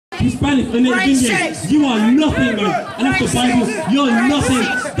Hispanic, and Indian. You are nothing, man. And that's the Bible. You're nothing.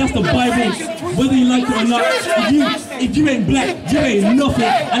 That's the Bible. Whether you like it or not, if you ain't black, you ain't nothing.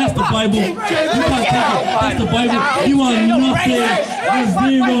 And that's the Bible. You can't take it. That's the Bible. You are nothing. You're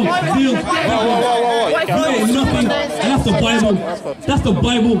zero. You ain't nothing. And that's the Bible. That's the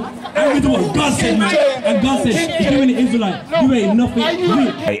Bible. And we do what God said, man. And God said, if you're an Israelite, you ain't nothing.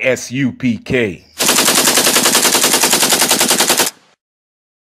 I.S.U.P.K.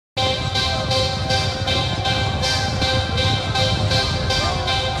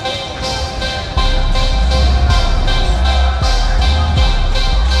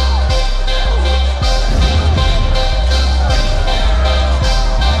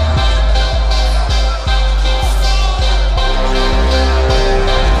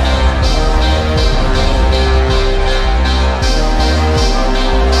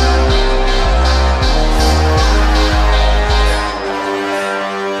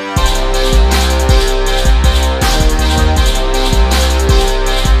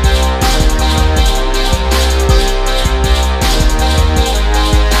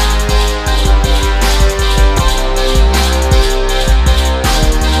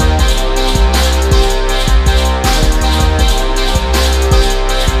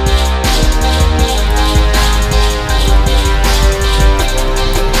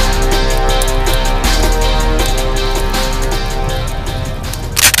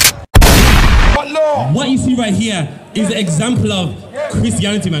 What you see right here is an example of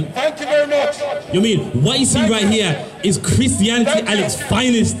Christianity, man. Thank you very much. You mean, what you see right here is Christianity at its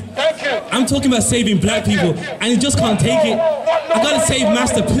finest. Thank you. I'm talking about saving black people, and you just can't take it. I gotta save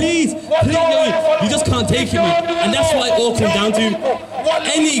Master, please. You just can't take it, man. And that's what it all comes down to.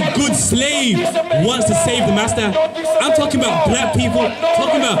 Any good slave wants to save the Master. I'm talking about black people,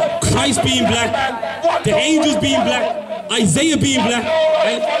 talking about Christ being black, the angels being black, Isaiah being black,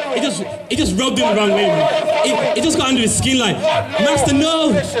 and it just rubbed in the wrong way, man. It just got under his skin like, Master, no!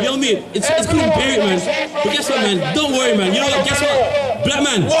 You know what I mean? It's couldn't bear it, man. But guess what, man? Don't worry, man. You know what? Guess what? Black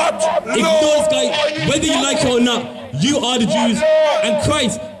man, ignore this guy, whether you like it or not, you are the Jews, and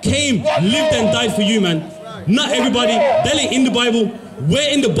Christ came, lived and died for you, man. Not everybody. That ain't in the Bible. Where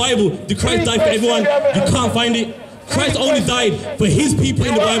in the Bible did Christ die for everyone? You can't find it. Christ only died for his people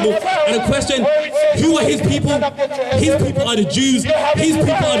in the Bible. And the question, who are his people? His people are the Jews. His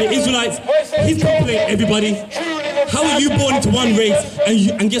people are the Israelites. His people ain't everybody. How are you born into one race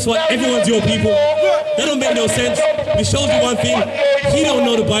and guess what? Everyone's your people. That don't make no sense. It shows you one thing. He don't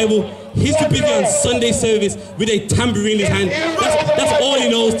know the Bible. He's too busy on Sunday service with a tambourine in his hand. That's all he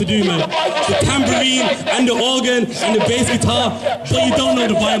knows to do, man. The tambourine and the organ and the bass guitar, but you don't know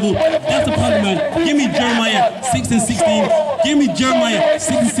the Bible. That's the problem, man. Give me Jeremiah 6 and 16. Give me Jeremiah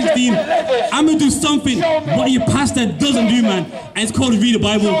 6 and 16. I'm going to do something what your pastor doesn't do, man. And it's called read the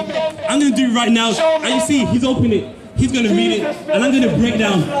Bible. I'm going to do it right now. And you see, he's opening it. He's going to read it. And I'm going to break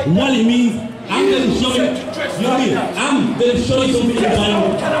down what it means. I'm going to show you, you know what I mean? I'm going to show you something in the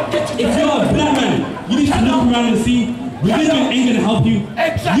Bible. If you're a black man, you need to look around and see, religion ain't going to help you.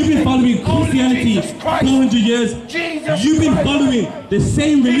 You've been following Christianity 400 years. You've been following the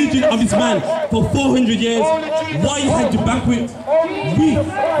same religion of this man for 400 years. Why you had your back with?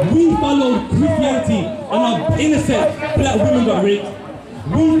 We followed Christianity and our innocent black women got raped.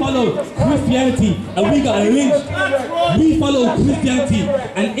 We followed Christianity and we got lynched. We followed Christianity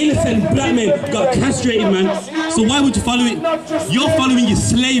and innocent black men got castrated, man. So why would you follow it? You're following your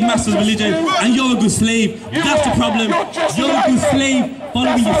slave master's religion and you're a good slave. That's the problem. You're a good slave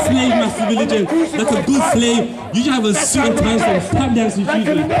following your slave master's religion. Like a good slave, you should have a suit and tie and tap dancing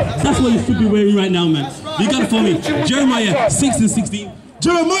shoes. That's what you should be wearing right now, man. You got it for me. Jeremiah 6 and 16.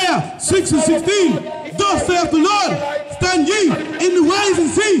 Jeremiah 6 and 16. Thus saith the Lord, stand ye in the ways and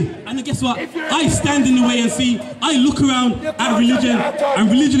see. And guess what? I stand in the way and see. I look around at religion, and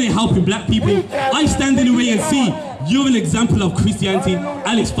religion ain't helping black people. I stand in the way and see. You're an example of Christianity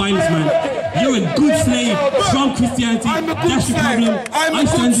at its finest, man. You're a good slave from Christianity. That's your problem. I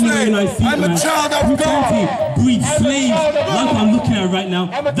stand in the way and I see, man. Christianity breeds slaves like I'm looking at right now.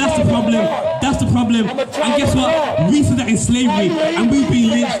 That's the problem. That's the problem. And guess what? We said that in slavery, and we've been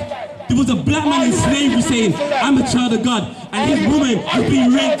lynched. There was a black man in slavery saying, I'm a child of God, and his woman was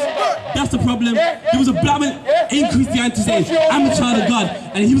being raped. That's the problem. There was a black man in Christianity saying, I'm a child of God,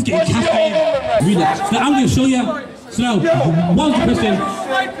 and he was getting castrated. Read it. So I'm going to show you. So now, what's the question?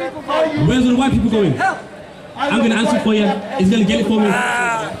 Where's the white people going? I'm going to answer for you. He's going to get it for me.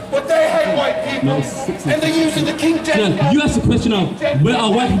 But they hate white people. No, and they're using the King James. Now, you ask the question of, where are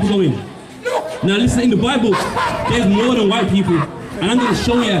white people going? Now listen, in the Bible, there's more than white people. And I'm going to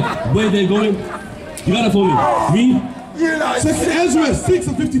show you where they're going. You got it for me? Read. Second Ezra 6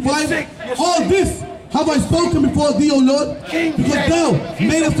 and 55. All this have I spoken before thee, O Lord, because thou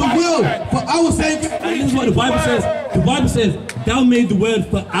madest the world for our sakes. And this is what the Bible says. The Bible says, thou made the world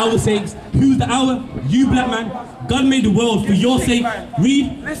for our sakes. Who's the our? You, black man. God made the world for your sake.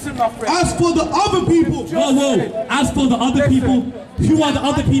 Read. As for the other people. Whoa, whoa. As for the other people. Who are the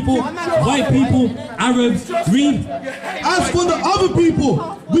other people? White people, Arabs. Read. As for the other people,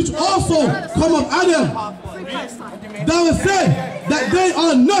 which also come of Adam, thou hast said that they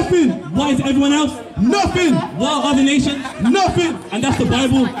are nothing. What is everyone else? Nothing. What are other nations? Nothing. And that's the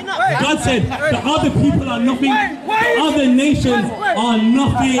Bible. God said the other people are nothing. The other nations are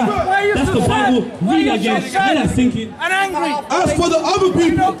nothing. That's the Bible. Read it again. Let that sink in. As for the other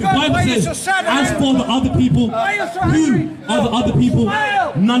people, The Bible says, as for the other people, who are the other people?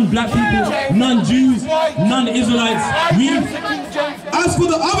 None black people, none Jews, none Israelites. Read. as for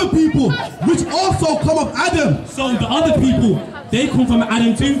the other people, which also come of Adam. So the other people, they come from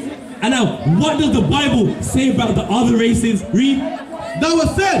Adam too. And now, what does the Bible say about the other races? Read. Thou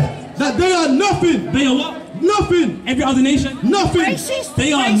hast said that they are nothing. They are what? Nothing. Every other nation? Nothing. Racist.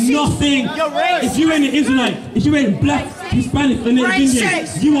 They are Racist. nothing. You're racist. If you ain't an Israelite, if you ain't black, Hispanic, or Native Indian,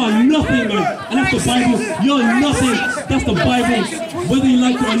 Racist. you are nothing, man. And that's the Bible. You're nothing. That's the Bible. Whether you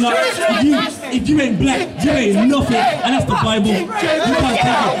like it or not, if you ain't black, you ain't nothing. And that's the Bible. You can't take it.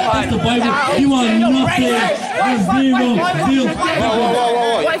 That's the Bible. You are nothing. You're zero.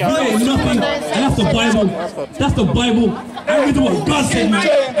 You ain't nothing. And that's the Bible. That's the Bible. I read what God said, man.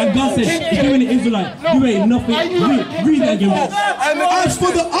 And God said, if you ain't an Israelite, you ain't nothing. Read that again. As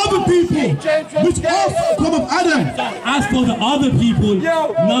for the other people, which also come of Adam, As for the other people,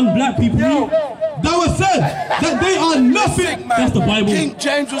 non-black people, thou hast said that they are nothing. that's the Bible. King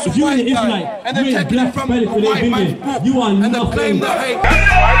James was a If you ain't an white guy, Israelite, and you they're ain't taking black, it from Hispanic, a or Native white man's Indian, book, you are and they nothing. claim the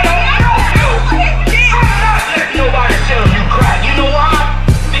hate. Nobody tell you cry. You know why?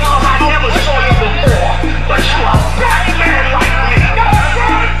 Because I never saw you before. But you a black man like me.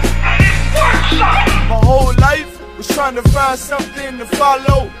 And it works out. My whole life was trying to find something to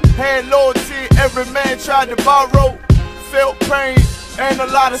follow. Had loyalty, every man tried to borrow. Felt pain and a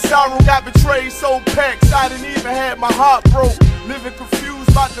lot of sorrow. Got betrayed, sold packs, I didn't even have my heart broke. Living confused,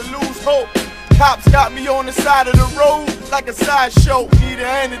 about to lose hope. Cops got me on the side of the road like a sideshow. Need an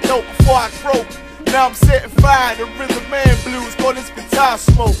antidote before I croak. Now I'm setting fire to rhythm man blues, call this guitar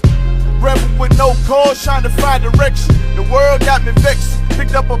smoke. Rebel with no cause, trying to find direction. The world got me vexed.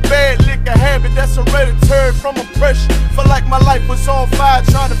 Picked up a bad liquor habit that's hereditary from oppression. Felt like my life was on fire,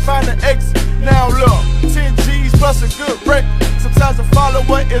 trying to find an exit. Now look, 10 G's plus a good wreck. Sometimes a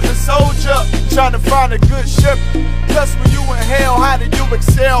follower is a soldier, trying to find a good ship. Plus when you in hell, how do you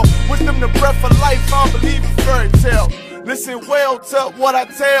excel? Wisdom the breath of life, I don't believe in fairy tale. Listen well to what I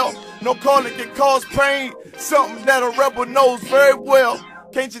tell. No calling can cause pain, something that a rebel knows very well.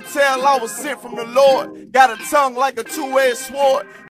 Can't you tell I was sent from the Lord? Got a tongue like a two-edged sword.